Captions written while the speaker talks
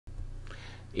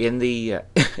In the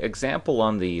example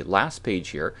on the last page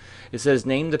here, it says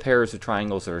name the pairs of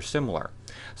triangles that are similar.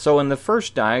 So in the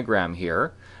first diagram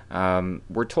here,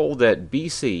 we're told that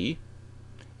BC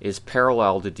is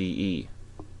parallel to DE.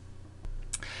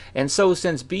 And so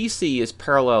since BC is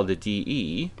parallel to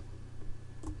DE,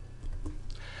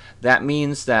 that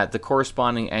means that the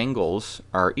corresponding angles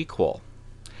are equal.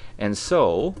 And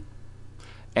so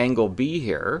angle B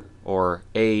here, or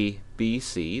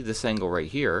ABC, this angle right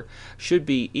here, should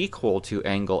be equal to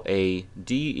angle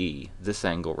ADE, this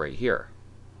angle right here.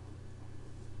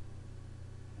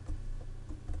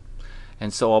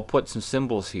 And so I'll put some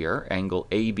symbols here. Angle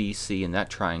ABC in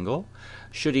that triangle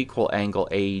should equal angle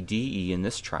ADE in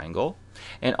this triangle.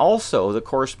 And also the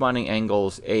corresponding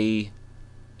angles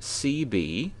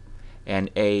ACB and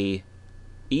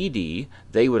AED,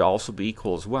 they would also be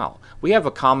equal as well. We have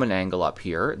a common angle up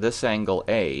here. This angle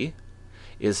A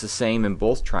is the same in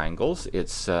both triangles.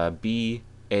 It's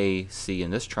BAC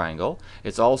in this triangle.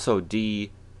 It's also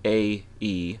DAE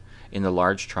in the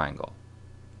large triangle.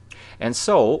 And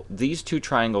so these two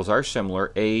triangles are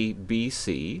similar.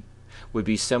 ABC would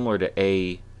be similar to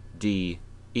ADE.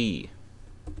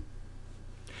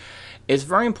 It's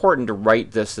very important to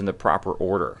write this in the proper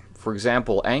order. For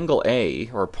example, angle A,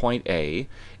 or point A,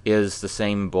 is the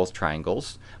same in both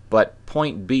triangles, but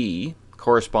point B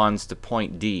corresponds to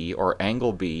point D, or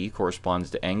angle B corresponds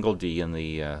to angle D in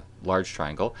the large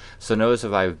triangle. So notice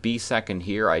if I have B second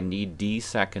here, I need D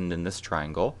second in this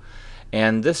triangle.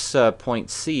 And this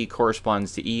point C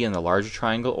corresponds to E in the larger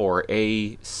triangle, or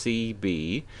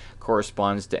ACB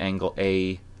corresponds to angle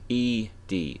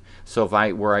AED. So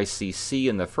if where I see C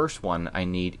in the first one, I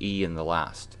need E in the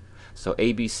last. So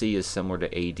ABC is similar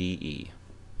to ADE.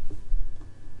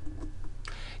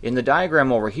 In the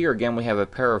diagram over here, again, we have a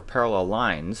pair of parallel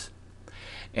lines,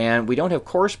 and we don't have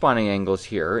corresponding angles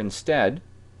here. Instead,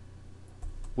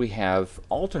 we have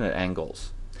alternate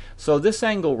angles. So this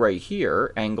angle right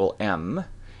here, angle M,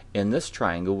 in this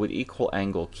triangle would equal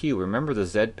angle Q. Remember the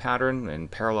Z pattern and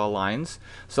parallel lines?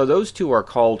 So those two are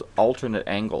called alternate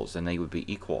angles, and they would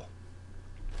be equal.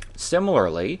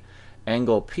 Similarly,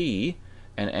 angle P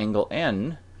and angle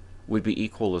N would be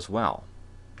equal as well.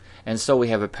 And so we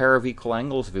have a pair of equal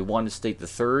angles. If we want to state the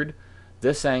third,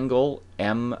 this angle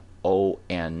MON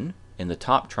in the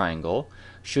top triangle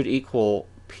should equal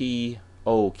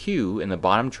POQ in the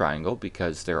bottom triangle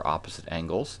because they're opposite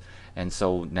angles. And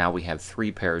so now we have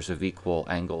three pairs of equal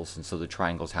angles, and so the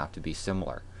triangles have to be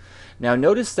similar. Now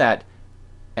notice that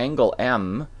angle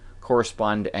M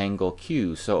corresponds to angle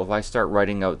Q. So if I start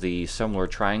writing out the similar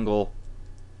triangle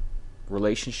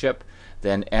relationship,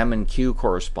 then M and Q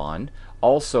correspond.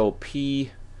 Also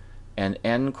P and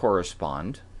N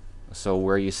correspond. So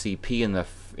where you see P in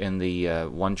the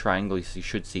one triangle, you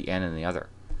should see N in the other.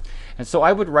 And so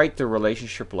I would write the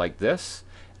relationship like this.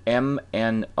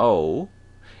 MNO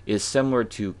is similar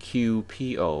to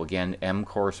QPO. Again, M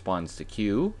corresponds to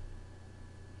Q,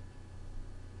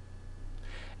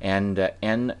 and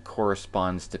N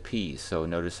corresponds to P. So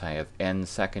notice I have N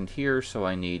second here, so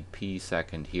I need P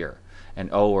second here. And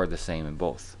O are the same in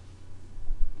both.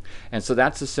 And so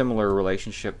that's a similar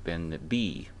relationship in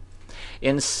B.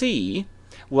 In C,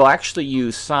 we'll actually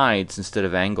use sides instead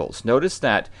of angles. Notice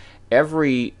that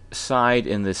every side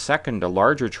in the second, a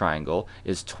larger triangle,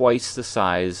 is twice the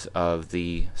size of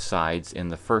the sides in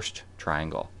the first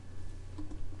triangle.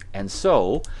 And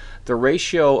so the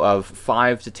ratio of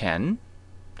 5 to 10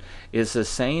 is the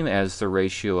same as the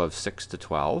ratio of 6 to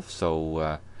 12.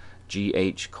 So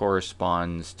GH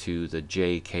corresponds to the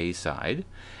JK side,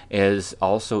 is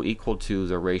also equal to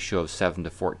the ratio of 7 to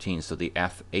 14. So the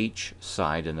FH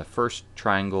side in the first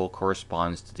triangle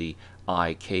corresponds to the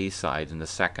IK side in the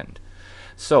second.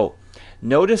 So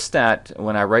notice that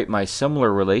when I write my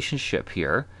similar relationship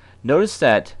here, notice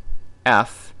that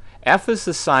F is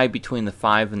the side between the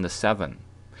 5 and the 7.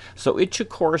 So it should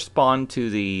correspond to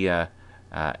the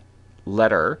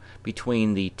letter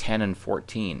between the 10 and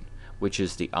 14, which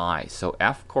is the I. So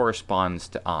F corresponds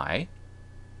to I.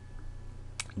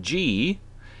 G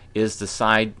is the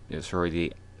side,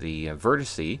 sorry, the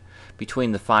vertice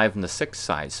between the 5 and the 6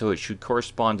 side. So it should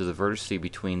correspond to the vertice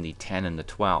between the 10 and the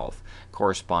 12,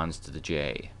 corresponds to the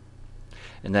J.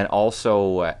 And then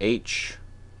also H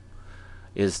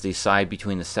is the side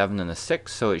between the 7 and the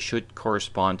 6, so it should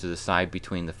correspond to the side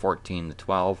between the 14 and the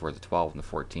 12, or the 12 and the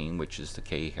 14, which is the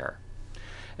K here.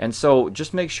 And so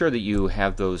just make sure that you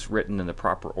have those written in the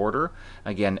proper order.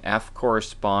 Again, F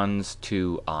corresponds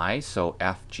to I, so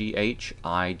FGH,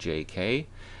 I, JK.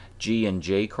 G and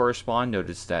J correspond.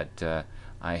 Notice that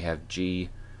I have G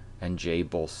and J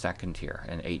both second here,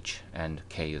 and H and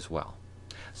K as well.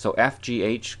 So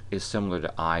FGH is similar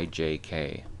to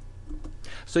IJK.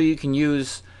 So you can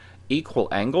use equal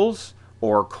angles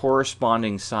or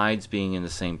corresponding sides being in the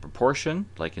same proportion,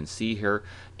 like in C here,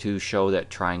 to show that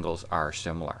triangles are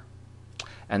similar.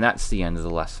 And that's the end of the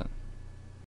lesson.